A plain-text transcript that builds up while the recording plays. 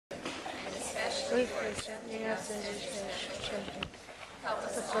with which strengthening us as your children. Help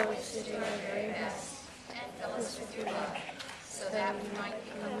us always to do our very best and fill us with your love, so that we might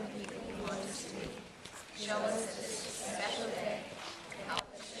become the people you want us to be. Show us this special day. Help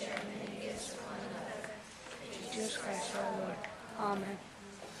us share many gifts with one another. Through Jesus Christ our Lord. Amen.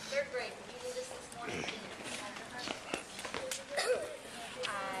 Third grade, will you lead us this morning? I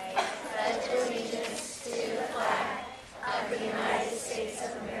pledge allegiance to the flag of the United States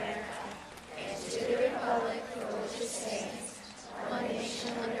of America and to the republic for which it stands, one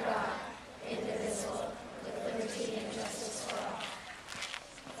nation under God, indivisible, with liberty and justice for all.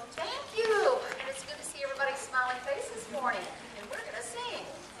 Well, thank you. And it's good to see everybody's smiling face this morning. And we're going to sing.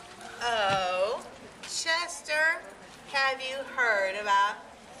 Oh, Chester, have you heard about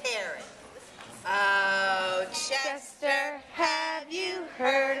Harry? Oh, Chester, have you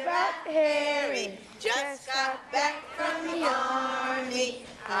heard about Harry? Just got back from the army.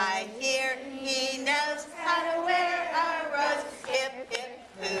 I hear he knows how to wear a rose. Hip, hip,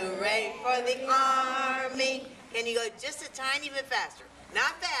 hooray for the army. Can you go just a tiny bit faster?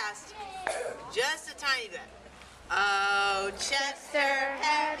 Not fast, just a tiny bit. Oh, Chester,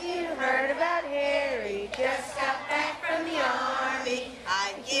 have you heard about Harry? Just got back from the army.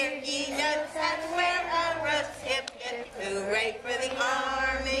 I hear he knows how to wear a rose. Hip, hip, hooray for the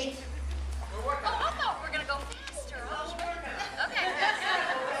army. Oh, I thought we were going to go faster. Oh, okay.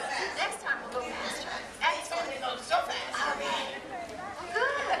 Next time we'll go faster. That's going to go so fast.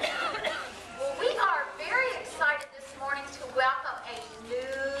 Good. Well, we are very excited this morning to welcome a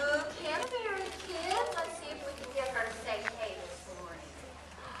new Canterbury kid. Let's see if we can get her to say hey this morning.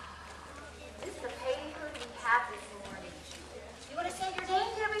 This is the baby who we have this morning. You want to say your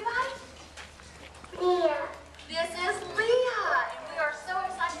name to everybody? Leah. This is Leah, and we are so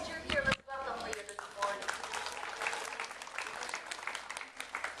excited you're here. Let's welcome Leah this morning.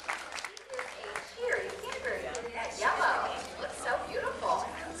 She is a cheery Canterbury. That yellow. She looks so beautiful.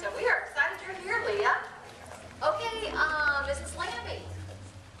 So we are excited you're here, Leah. Okay, Mrs. Lambie.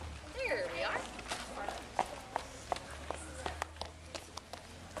 There we are.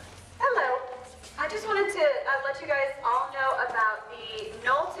 Hello. I just wanted to let you guys all know about the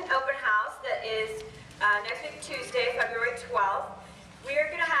Knowlton Open House that is next week, Tuesday, February 12th. We are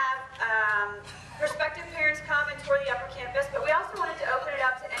going to have prospective parents come and tour the upper campus, but we also wanted to open it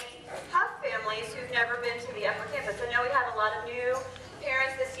up to any Huff families who've never been to the upper campus. I know we had a lot of new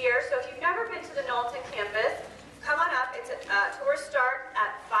parents this year, so if you've never been to the Knowlton campus, come on up. It's tours start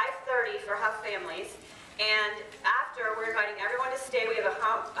at 5:30 for Huff families. And after, we're inviting everyone to stay. We have a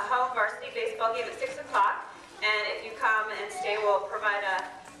home varsity baseball game at 6 o'clock. And if you come and stay, we'll provide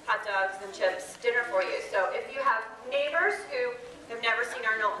hot dogs and chips dinner for you. So if you have neighbors who have never seen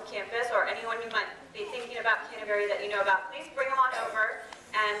our Knowlton campus, or anyone you might be thinking about Canterbury that you know about, please bring them on over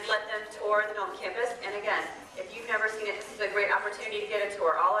and let them tour the Knowlton campus. And again, if you've never seen it, this is a great opportunity to get a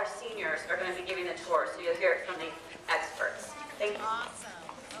tour. All our seniors are going to be giving the tour, so you'll hear it from the experts. Thank you. Awesome.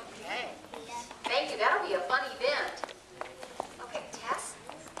 Okay. Thank you. That'll be a fun event. Okay, Tess.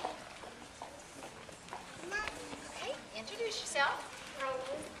 Okay, introduce yourself. My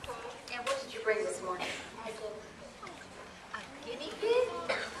name's Claire. And what did you bring this morning? I did. A guinea pig?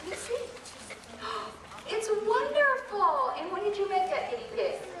 Let me see. It's wonderful. And when did you make that guinea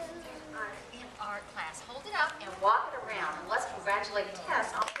pig? In art class. Hold it up and walk it around. And let's congratulate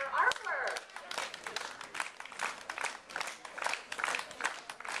Tess on her artwork.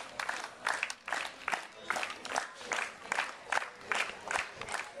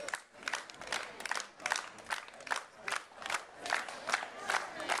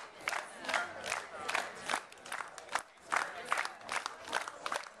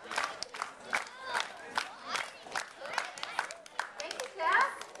 Thank you,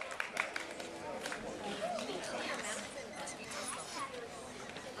 Tess.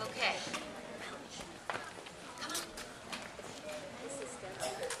 Okay. Come on.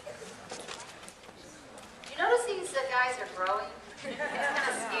 You notice these guys are growing? It's kind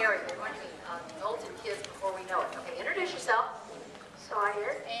of scary. They're going to be Knowlton kids before we know it. Okay, introduce yourself.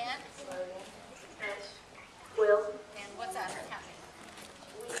 Sawyer. And Will. and what's that happening?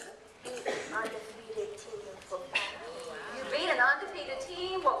 We beat an undefeated team in football. You beat an undefeated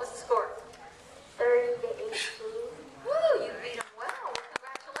team. What was the score? 30-18. Woo, you beat them well.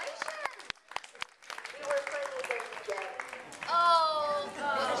 Congratulations. We were playing against Jed. Oh,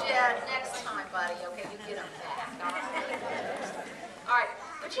 good. Yeah, next time, buddy. Okay, you get them back. All right,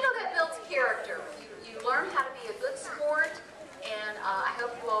 but you know that builds character. You learn how to be a good sport, and I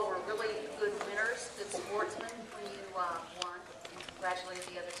hope you all were really good winners, good sportsmen when you won. And congratulated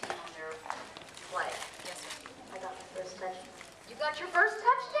the other team on their play. Yes, sir. I got my first touchdown. You got your first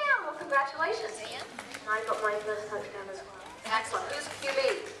touchdown. Well, congratulations. I got my first touchdown as well. Excellent. Who's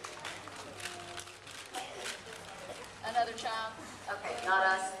QB? Another child? Okay, not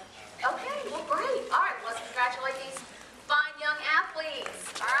us. Okay, well, great. All right, let's congratulate these fine young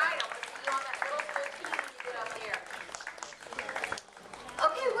athletes. All right, I want to see you on that middle school team when you get up here.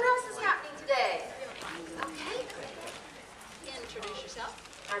 Okay, what else is happening today? Okay. Introduce yourself.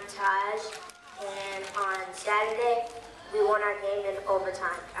 I'm Taj, and on Saturday, we won our game in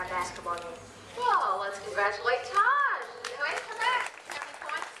overtime, our basketball game. Well, let's congratulate Taj. Wait, come back. How many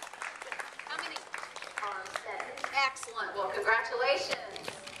points? How many? 7. Excellent. Well, congratulations.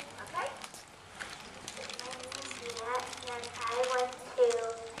 Okay. My name is Mia, and I went to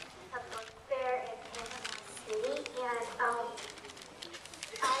a book fair in Panama City, and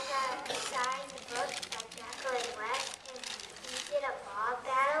I got assigned the book by Jacqueline West, and we did a bob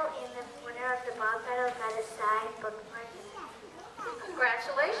battle, and the winner of the bob battle got a signed bookmark.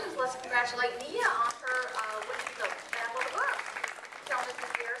 Congratulations. Let's congratulate Nia on her winning the Battle of the Book. Tell Mrs.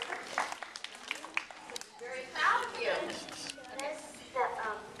 Garrison. Very proud of you. That's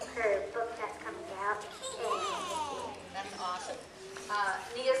her book that's coming out. That's awesome.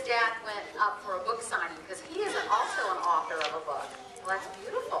 Nia's dad went up for a book signing because he is also an author of a book. Well, that's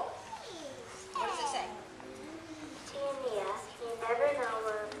beautiful. What does it say? Dear Mia, you never know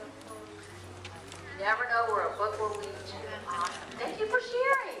where a book will lead you. You never know where a book will lead you. Awesome. Thank you for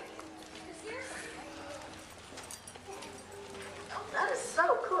sharing. Oh, that is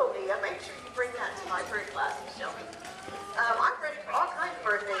so cool, Nia. Make sure you bring that to my bird class and show me. I'm ready for all kinds of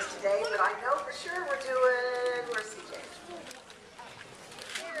birthdays today, but I know for sure we're doing, where's CJ?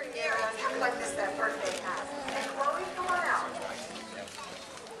 Here, how could I miss that birthday hat? And Chloe, come on out.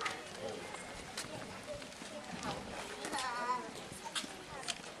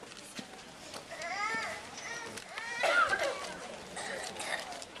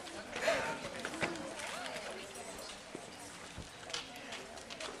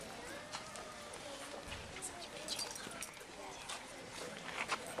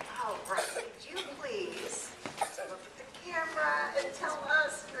 All right, would you please look at the camera and tell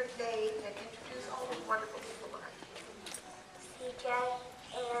us your name and introduce all the wonderful people behind you. CJ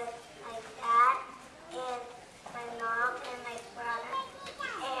and my dad and my mom and my brother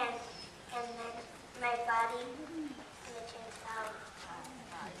and then my buddy Mitch and Sally.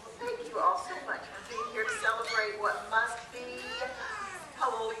 Well, thank you all so much for being here to celebrate what must be, how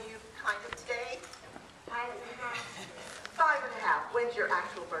old are you kind of today? 5.5, 5.5. When's your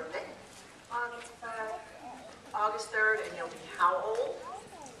actual birthday? August 3rd, August 3rd, and you'll be how old?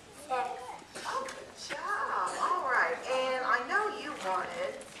 6. Oh, good job. All right. And I know you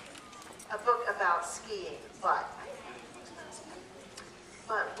wanted a book about skiing, but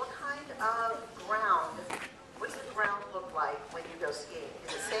what kind of ground, what does the ground look like when you go skiing?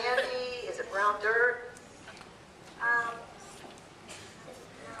 Is it sandy? Is it brown dirt?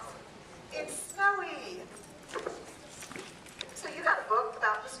 It's snowy. So you got a book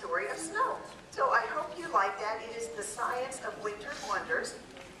about the story of snow. So I hope you like that. It is The Science of Winter's Wonders.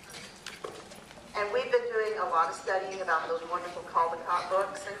 And we've been doing a lot of studying about those wonderful Caldecott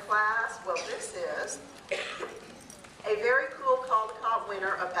books in class. Well, this is a very cool Caldecott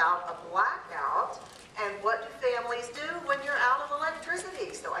winter about a blackout and what do families do when you're out of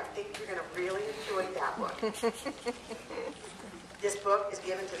electricity. So I think you're going to really enjoy that book. This book is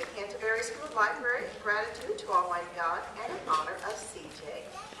given to the Canterbury School Library in gratitude to Almighty God and in honor of CJ.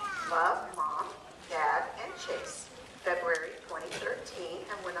 Love, Mom, Dad, and Chase. February 2013,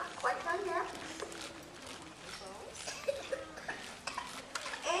 and we're not quite done yet.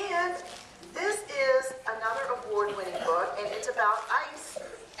 And this is another award-winning book, and it's about ice.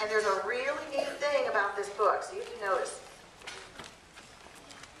 And there's a really neat thing about this book. See if you notice.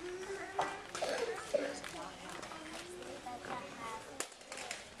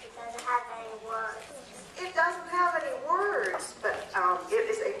 It doesn't have any words. It doesn't have any words, but it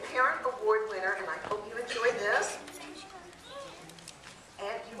is a parent award winner, and I hope you enjoy this.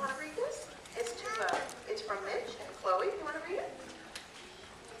 And do you want to read this? It's from Mitch and Chloe. Do you want to read it?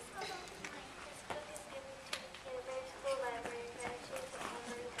 Canterbury School Library, gratitude to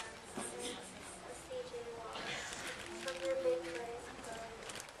Almighty God, of CJ Wallace. From your big place,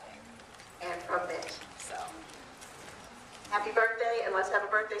 And from Mitch. So, happy birthday, and let's have a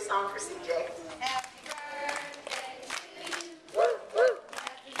birthday song for CJ.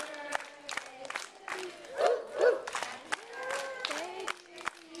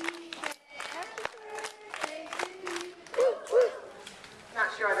 Not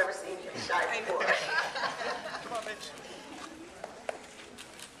sure I've ever seen him shy before. Come on, Mitch.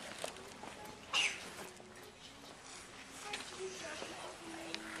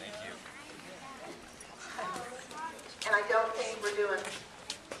 Thank you.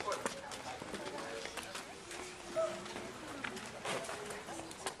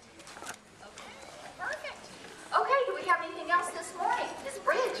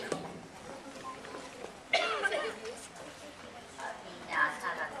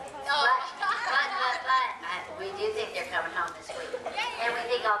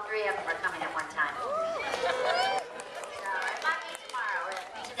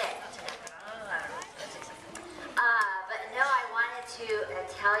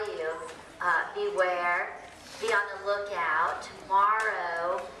 you, beware, be on the lookout.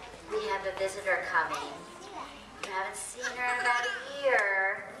 Tomorrow, we have a visitor coming. You haven't seen her in about a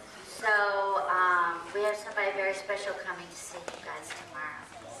year. So, we have somebody very special coming to see you guys tomorrow.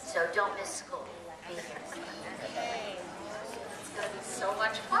 So don't miss school. Be here. It's going to be so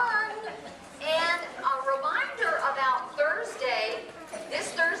much fun. And a reminder about Thursday.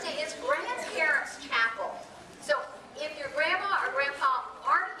 This Thursday is Grandparents' Chapel. So if your grandma or grandpa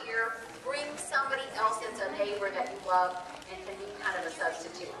aren't here, bring somebody else that's a neighbor that you love and can be kind of a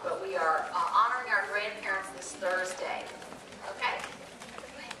substitute. But we are honoring our grandparents this Thursday. Okay?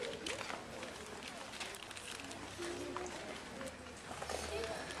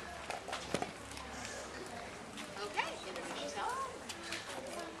 Okay, introduce yourself.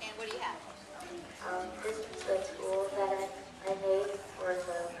 And what do you have? This is the tool that I made for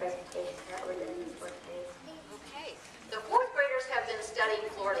the presentation that we're doing for today. Okay. The fourth graders have been studying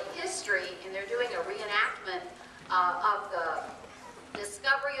Florida history, and they're doing a reenactment of the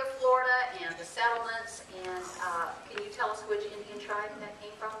discovery of Florida and the settlements. And can you tell us which Indian tribe that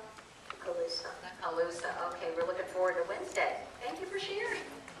came from? Calusa. Calusa. Okay, we're looking forward to Wednesday. Thank you for sharing.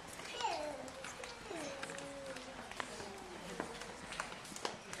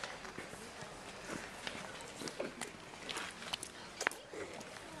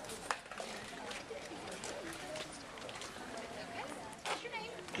 What's your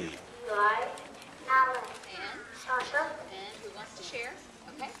name? Eli, Nala, And? Sasha. And who wants to share?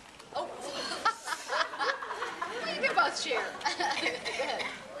 Okay. Oh. Well, you can both share. Go ahead.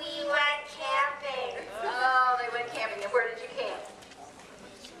 We went camping. Oh, they went camping. And where did you camp?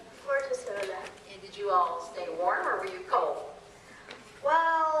 Fortisota. And did you all stay warm or were you cold?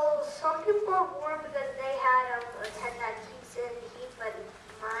 Well, some people were warm because they had a tent that keeps in the heat, but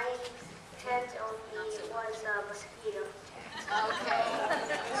my tent only was a mosquito. Okay.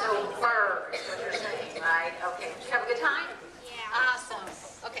 So birds, what you're saying, right? Okay. Did you have a good time? Yeah. Awesome.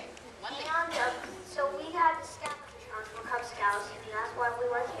 Okay. One thing. And so we had the scavenger hunt for Cub Scouts, and that's why we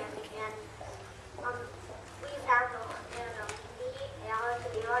went camping. And we found me, Alex,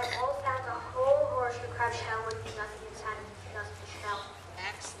 and Eli all found a whole horseshoe crab shell with nothing inside of just the shell.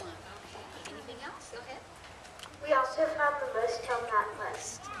 Excellent. Okay. Anything else? Go ahead. We also found the most till not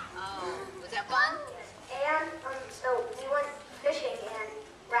list. Oh, was that fun? And so we went fishing, and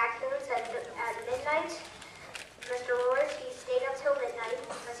raccoons at midnight. Mr. Lewis, he stayed until midnight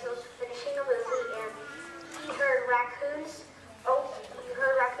because he was finishing a movie, and he heard raccoons. We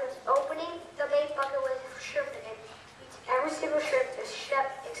heard raccoons opening the bait bucket with shrimp in it. He eats every single shrimp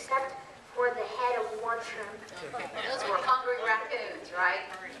except for the head of one shrimp. Those were hungry raccoons, right?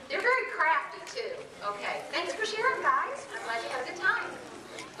 They're very crafty too. Okay. Thanks for sharing, guys. I'm glad you had a good time.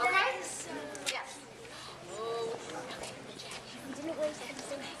 Okay? Yes. Oh.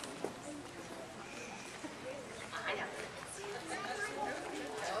 I know.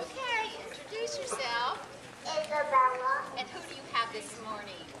 Okay, introduce yourself. Isabella, And who do you have this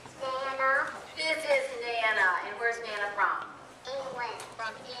morning? Nana, This is Nana. And where's Nana from? England.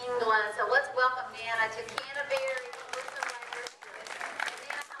 From England. So let's welcome Nana to Canterbury.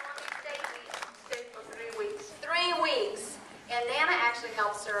 Nana, how long did you stay? We stayed for 3 weeks. 3 weeks. And Nana actually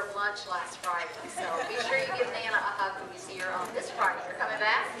helped serve lunch last Friday. So be sure you give Nana a hug when you see her on this Friday. You're coming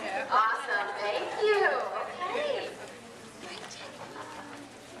back? Yeah. Awesome. Thank you. Okay.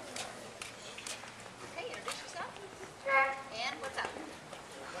 Okay, introduce yourself. Sure. And what's up?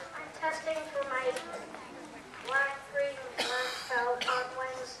 I'm testing for my Black Freedom Flag belt on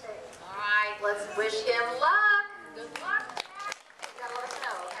Wednesday. All right, let's wish him luck. Good luck. You gotta let us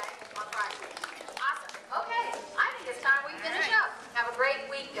know, okay? On Friday. Awesome. Okay, I think it's time we finish up. Have a great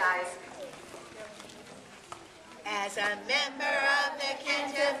week, guys. As a member of the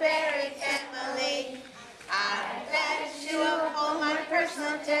Canterbury family, I pledge to uphold my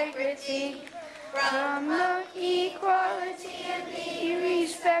personal integrity, promote equality and be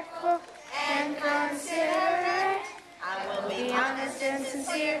respectful and considerate. I will be honest and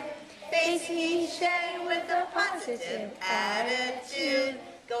sincere, facing each day with a positive attitude.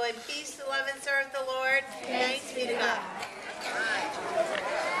 Go in peace to love and serve the Lord. Thanks be to God.